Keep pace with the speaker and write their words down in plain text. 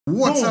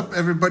What's up,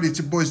 everybody? It's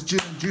your boys Jim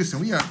and Juice,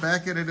 and we are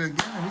back at it again.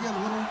 And we got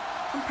a little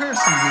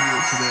comparison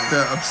video today.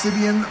 The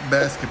Obsidian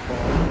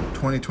Basketball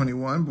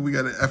 2021, but we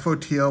got an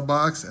FOTL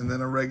box and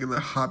then a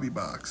regular hobby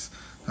box.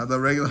 Now, the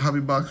regular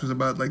hobby box was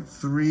about like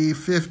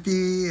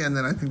 $350, and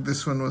then I think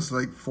this one was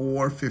like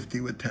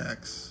 $450 with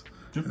tax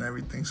and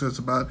everything. So it's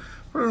about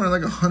around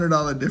like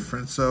 $100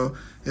 difference. So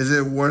is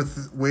it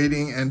worth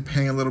waiting and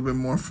paying a little bit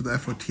more for the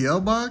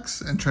FOTL box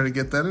and try to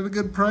get that at a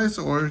good price,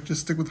 or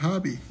just stick with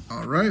hobby?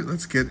 All right,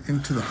 let's get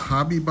into the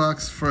hobby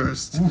box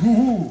first.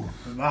 Ooh,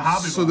 the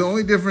hobby box. So the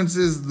only difference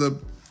is the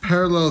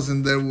parallels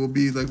in there will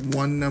be like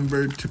one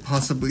number to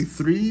possibly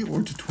 3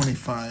 or to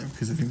 25,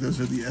 because I think those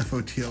are the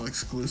FOTL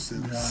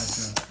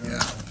exclusives. Gotcha. Yeah.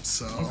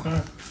 So.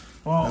 Okay.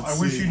 Well, I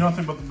wish you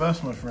nothing but the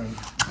best, my friend.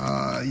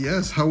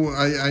 Yes. How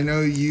I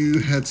know you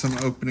had some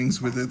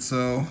openings with it,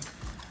 so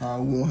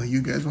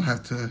you guys will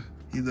have to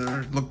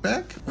either look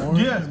back or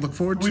look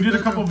forward to. We did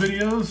a couple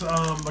videos.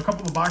 A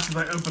couple of boxes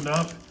I opened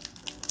up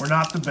were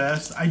not the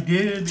best. I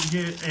did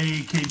get a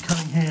Cade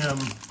Cunningham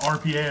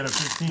RPA out of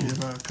 15. Do you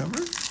have a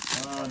cover?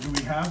 Do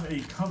we have a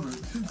cover?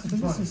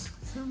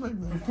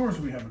 Of course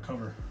we have a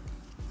cover.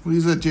 We'll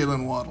use that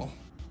Jalen Waddle.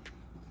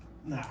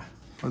 Nah.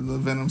 Or the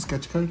Venom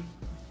sketch card.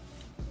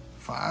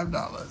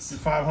 $5.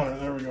 500.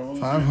 There we go.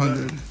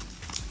 500.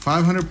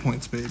 500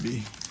 points,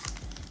 baby.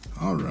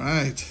 All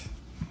right.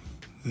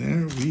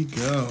 There we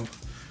go.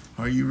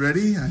 Are you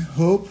ready? I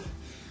hope.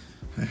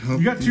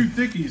 You got two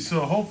thickies, so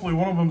hopefully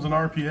one of them's an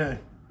RPA.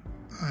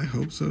 I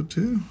hope so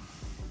too.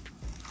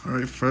 All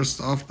right.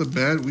 First off the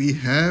bat, we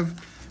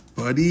have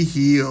Buddy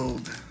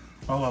Hield.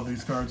 I love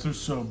these cards. They're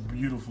so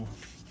beautiful.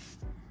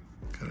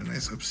 Got a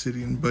nice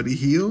Obsidian Buddy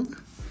Hield.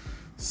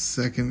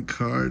 Second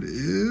card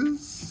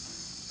is...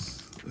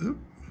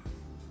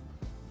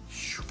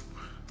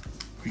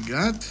 we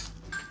got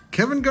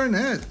Kevin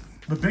Garnett.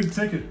 The big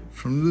ticket.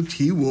 From the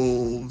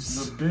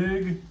T-Wolves. The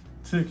big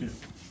ticket.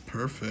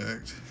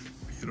 Perfect.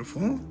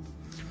 Beautiful.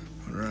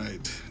 All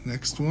right.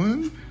 Next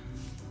one.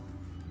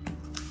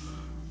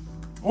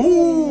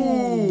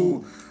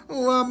 Oh!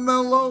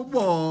 LaMelo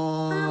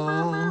Ball.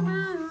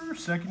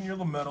 Second year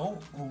LaMelo.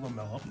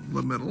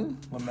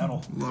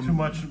 LaMelo. Too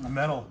much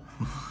metal.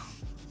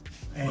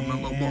 And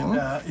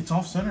it's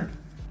off-centered.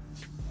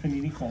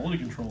 Panini quality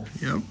control.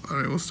 Yep. All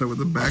right, we'll start with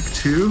the back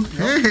two.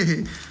 Yep.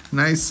 Hey,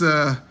 nice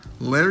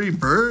Larry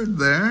Bird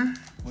there.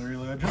 Larry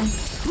Legend.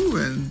 Ooh,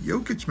 and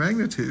Jokic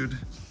magnitude.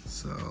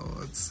 So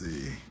let's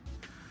see.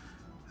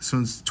 This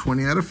one's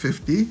 20 out of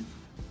 50.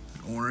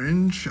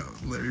 Orange,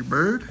 Larry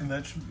Bird. And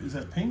is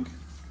that pink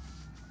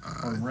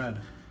or red?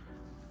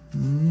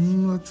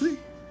 Let's see.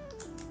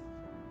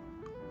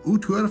 Ooh,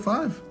 2 out of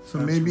 5. So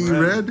that's maybe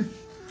red.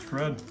 It's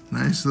red.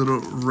 Nice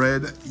little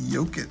red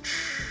Jokic.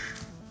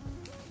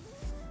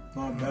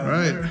 Not bad. All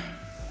right. There.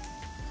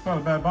 Not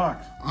a bad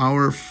box.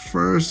 Our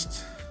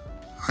first,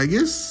 I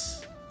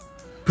guess,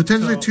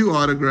 potentially 2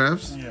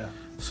 autographs. Yeah.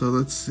 So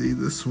let's see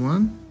this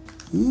one.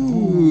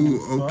 Ooh,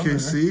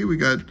 OKC. We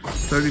got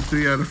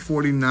 33 out of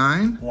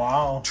 49.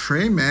 Wow.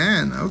 Trey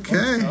Mann.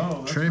 Okay.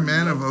 Trey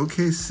Mann of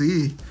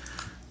OKC.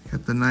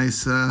 Got the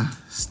nice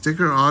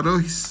sticker auto.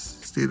 He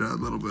stayed a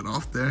little bit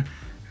off there.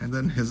 And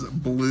then his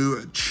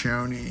blue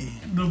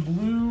chonies. The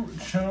blue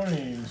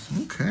chonies.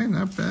 Okay,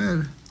 not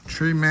bad.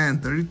 Trey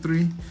Mann,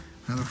 33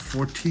 out of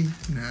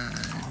 49.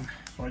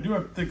 So I do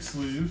have thick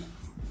sleeves.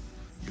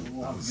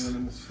 We'll have to get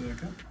them in a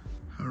second.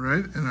 All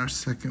right, and our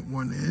second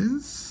one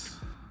is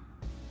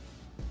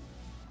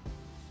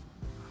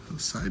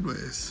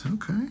sideways.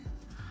 Okay.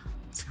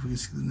 Let's see if we can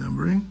see the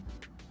numbering.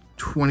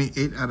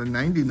 28 out of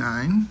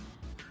 99.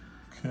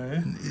 Okay.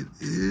 And it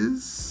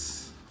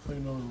is... Like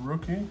another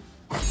rookie.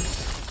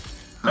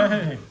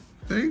 Hey.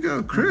 There you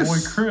go, Chris. Boy,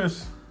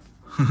 Chris.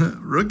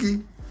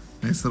 Rookie.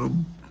 Nice little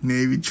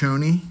navy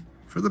choni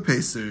for the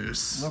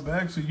Pacers. Not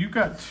bad. So you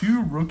got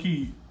 2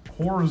 rookie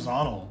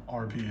horizontal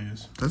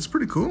RPAs. That's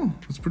pretty cool.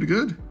 That's pretty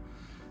good.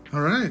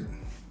 All right.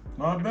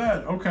 Not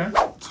bad. Okay.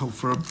 Let's hope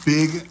for a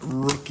big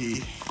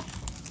rookie.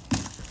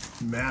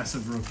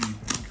 Massive rookie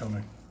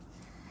incoming.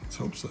 Let's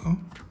hope so.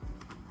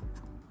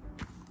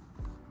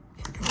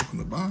 If I can open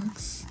the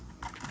box.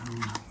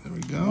 There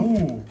we go.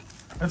 Ooh,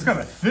 that's kind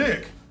of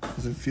thick.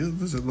 Does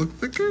it look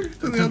thicker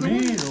than the other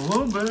one? A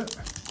little bit.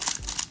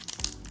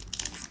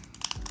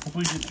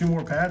 Hopefully you get 2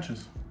 more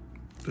patches.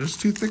 There's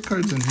 2 thick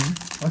cards in here.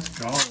 Let's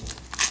go.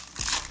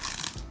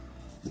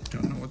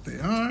 Don't know what they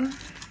are.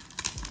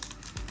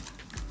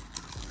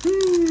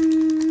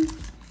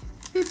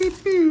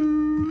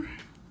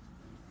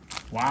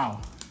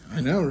 Wow. I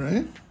know,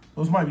 right?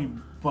 Those might be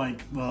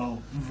like the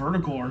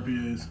vertical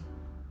RPAs.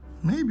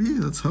 Maybe.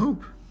 Let's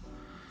hope.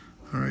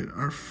 All right,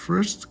 our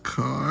first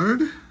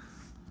card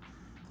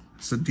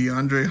is a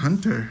DeAndre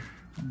Hunter.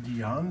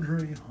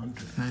 DeAndre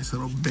Hunter. Nice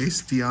little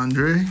base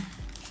DeAndre.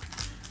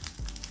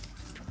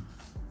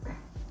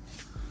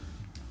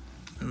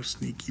 No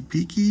sneaky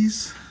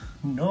peekies.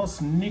 No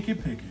sneaky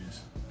pickies.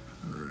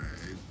 All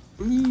right.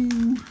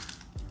 Ooh.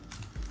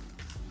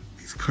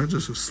 These cards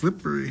are so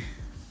slippery.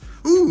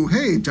 Ooh,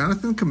 hey,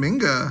 Jonathan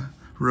Kuminga,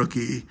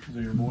 rookie. Is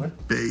that your boy?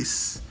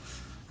 Base.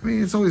 I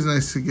mean, it's always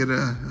nice to get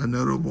a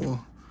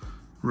notable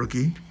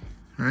rookie,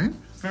 right?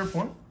 Fair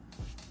point.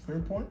 Fair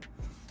point.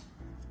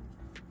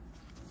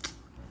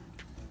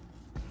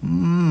 All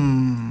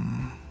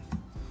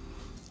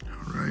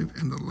right,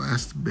 and the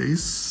last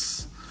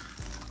base,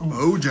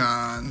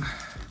 Bojan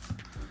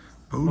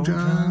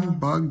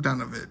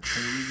Bogdanovic.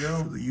 There we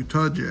go. For the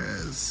Utah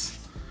Jazz.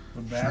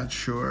 Not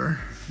sure.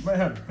 You might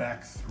have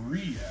back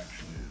 3,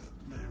 actually,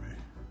 maybe.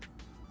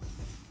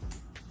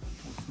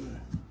 Let's see.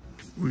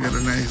 We got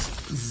a nice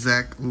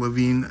Zach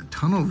LaVine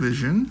tunnel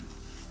vision.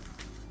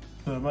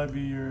 So that might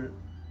be your...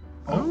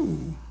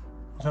 Oh.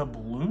 Is that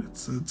blue?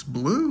 It's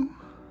blue.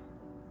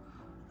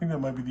 I think that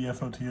might be the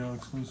FOTL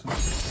exclusive.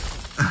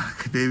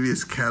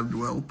 Cadavius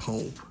Cadwell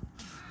Pulp.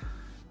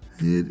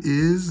 It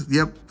is,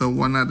 yep, the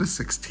 1 out of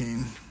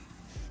 16.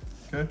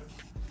 Okay.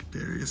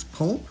 Darius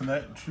Pulp. And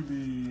that should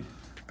be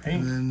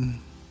pink. And then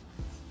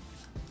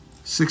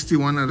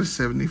 61 out of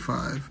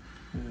 75.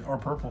 Yeah, or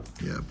purple.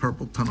 Yeah,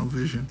 purple tunnel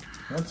vision.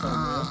 That's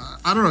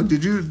I don't know.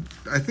 Did you?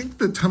 I think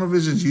the tunnel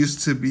visions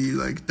used to be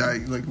like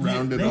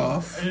rounded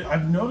off.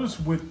 I've noticed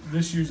with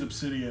this year's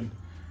Obsidian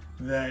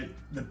that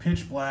the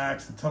pitch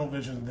blacks, the tunnel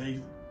vision,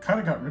 they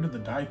kind of got rid of the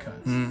die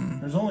cuts.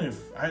 There's only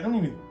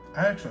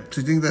actually.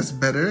 Do you think that's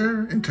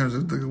better in terms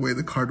of the way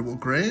the card will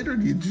grade, or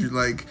do you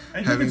like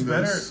having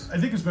those? I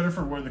think it's better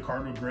for where the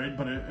card will grade,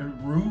 but it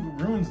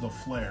ruins the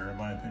flair, in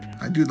my opinion.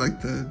 I do like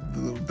the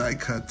little die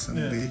cuts and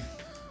the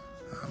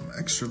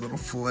extra little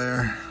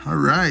flair. All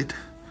right.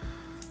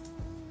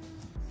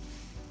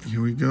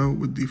 Here we go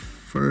with the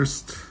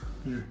first.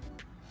 Here.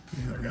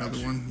 We have another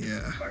one.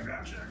 Yeah. I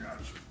got you.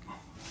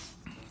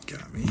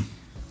 Got me.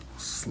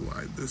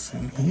 Slide this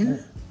in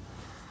here.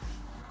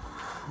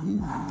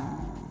 Ooh,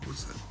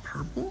 was that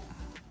purple?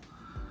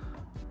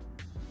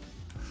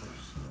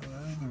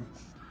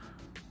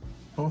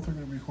 Both are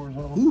going to be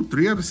horizontal. Ooh,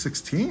 3 out of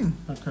 16.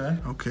 Okay.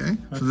 Okay.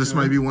 So this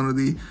might be one of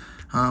the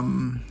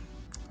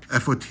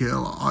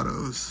FOTL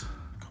autos.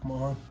 Come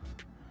on.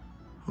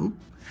 Oop,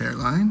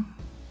 hairline.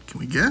 Can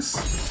we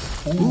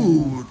guess?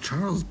 Ooh,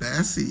 Charles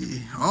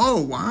Bassey.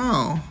 Oh,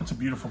 wow. That's a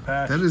beautiful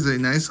patch. That is a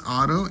nice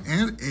auto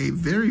and a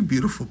very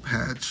beautiful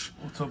patch.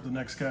 Let's hope the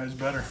next guy is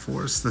better.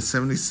 For the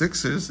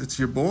 76ers. It's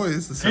your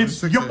boys, the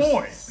 76ers. It's your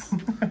boys.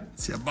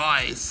 It's your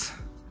boys.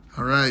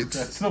 All right.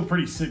 That's still a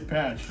pretty sick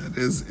patch. That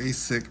is a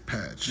sick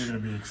patch. You're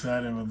going to be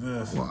excited with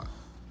this. What?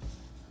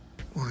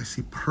 Well, I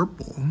see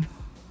purple.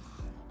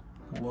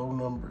 Low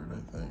numbered,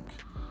 I think.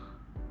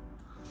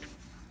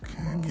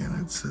 Okay, again,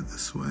 it's said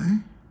this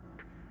way.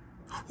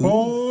 Ooh,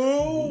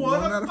 oh,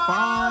 1 out of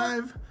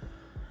 5.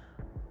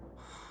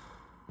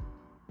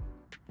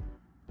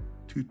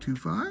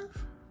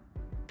 225.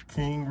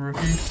 King rookie.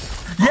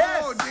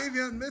 Yes! Oh,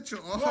 Davion Mitchell.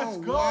 Oh, let's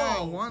go.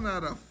 Wow. 1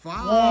 out of 5.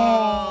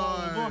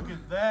 Whoa, look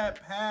at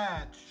that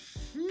patch.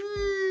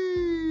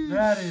 Sheesh.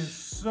 That is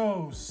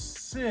so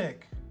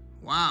sick.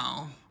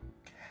 Wow.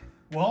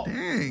 Well,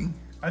 dang.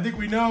 I think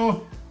we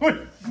know which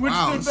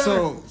wow. did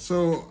better.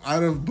 So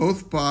out of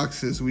both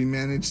boxes, we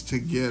managed to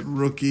get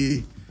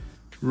rookie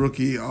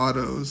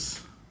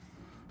autos,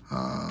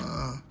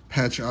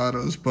 patch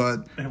autos,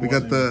 but we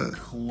got the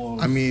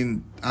close. I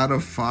mean, out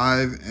of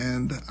 5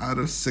 and out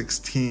of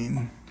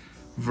 16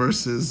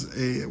 versus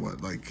a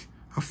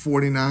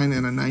 49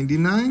 and a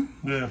 99.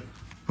 Yeah.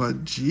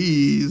 But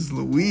geez,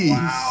 Louise.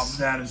 Wow,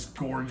 that is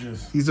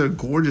gorgeous. These are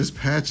gorgeous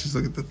patches.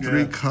 Look at the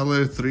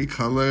three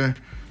color.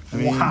 I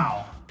mean,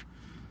 wow.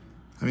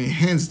 I mean,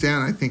 hands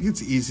down, I think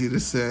it's easy to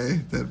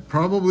say that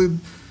probably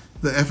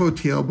the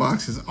FOTL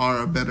boxes are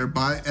a better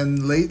buy.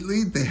 And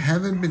lately, they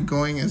haven't been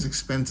going as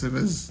expensive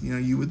as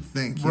you would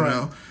think. You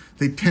know,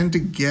 they tend to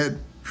get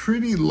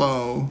pretty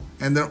low,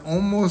 and they're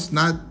almost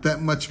not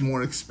that much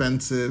more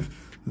expensive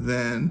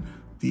than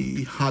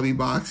the hobby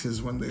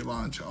boxes when they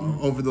launch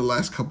over the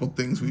last couple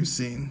things we've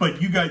seen. But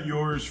you got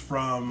yours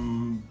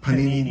from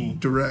Panini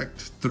Direct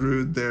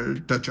through their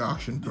Dutch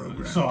auction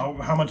program. So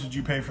how much did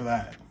you pay for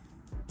that?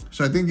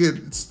 So I think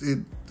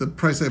the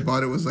price I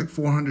bought it was like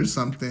 400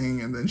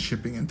 something, and then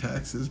shipping and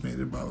taxes made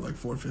it about like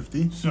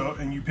 450. So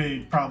and you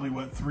paid probably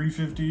what,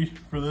 350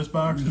 for this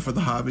box for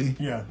the hobby.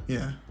 Yeah.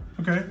 Yeah.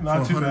 Okay,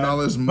 not too bad.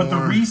 $100 more. But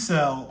the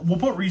resale, we'll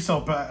put resale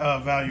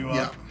value up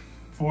Yeah.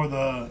 for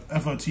the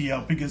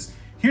FOTL, because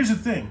here's the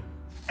thing.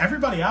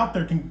 Everybody out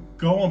there can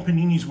go on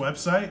Panini's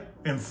website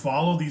and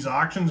follow these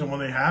auctions, and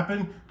when they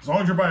happen, as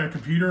long as you're buying a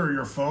computer or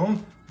your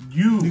phone,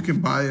 you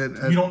can buy it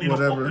at you don't need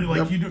whatever.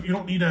 you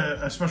don't need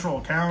a special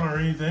account or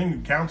anything.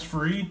 Account's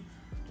free.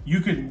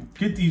 You can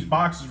get these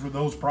boxes for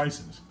those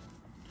prices.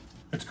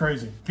 It's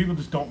crazy. People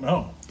just don't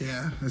know.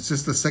 Yeah, it's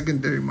just the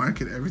secondary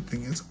market.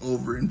 Everything is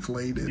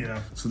overinflated.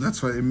 Yeah. So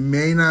that's why it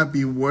may not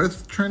be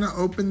worth trying to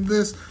open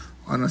this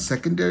on a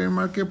secondary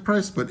market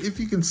price. But if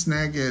you can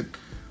snag it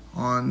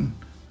on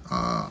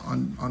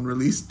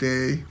release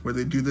day where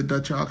they do the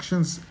Dutch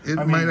auctions, it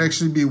might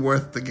actually be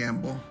worth the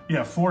gamble.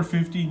 Yeah,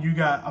 450. You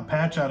got a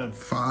patch out of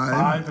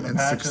 5 and a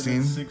patch 16. out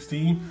of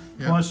 16.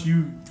 Yeah. Plus,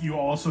 you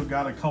also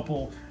got a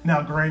couple.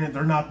 Now, granted,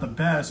 they're not the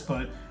best,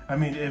 but I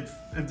mean, if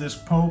this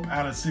Pope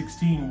out of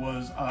 16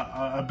 was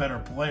a better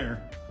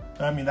player,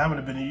 I mean, that would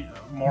have been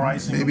more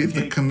icing. Maybe if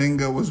the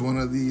Kaminga was one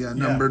of the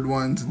numbered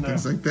ones and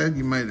things like that,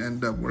 you might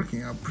end up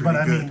working out pretty good.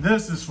 But I mean,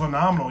 this is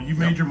phenomenal. You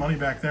made your money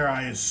back there,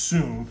 I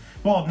assume.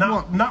 Well,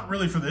 not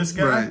really for this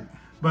guy. Right.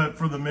 But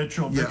for the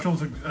Mitchell,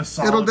 Mitchell's a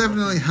solid. It'll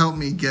definitely help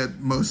me get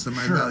most of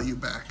my value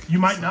back. You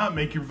might not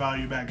make your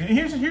value back. And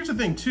here's the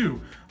thing too.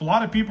 A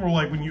lot of people are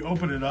like, when you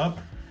open it up,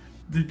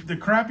 the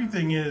crappy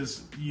thing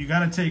is you got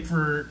to take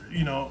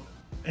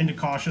into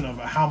caution of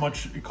how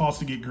much it costs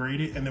to get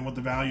graded, and then what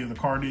the value of the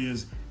card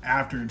is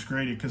after it's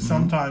graded. Because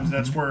sometimes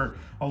that's where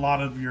a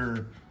lot of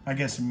your, I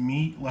guess,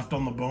 meat left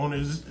on the bone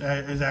is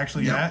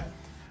actually at.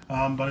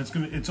 But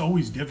it's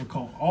always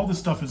difficult. All this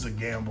stuff is a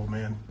gamble,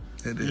 man.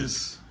 It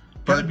is.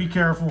 Gotta be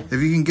careful. If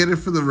you can get it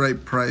for the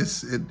right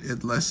price,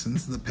 it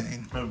lessens the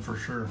pain. Oh, for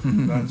sure.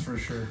 That's for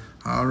sure.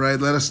 All right,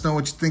 let us know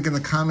what you think in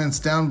the comments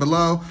down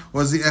below.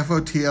 Was the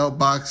FOTL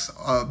box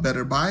a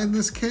better buy in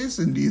this case?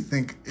 And do you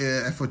think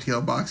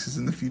FOTL boxes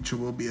in the future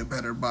will be a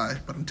better buy?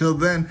 But until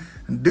then,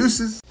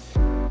 deuces.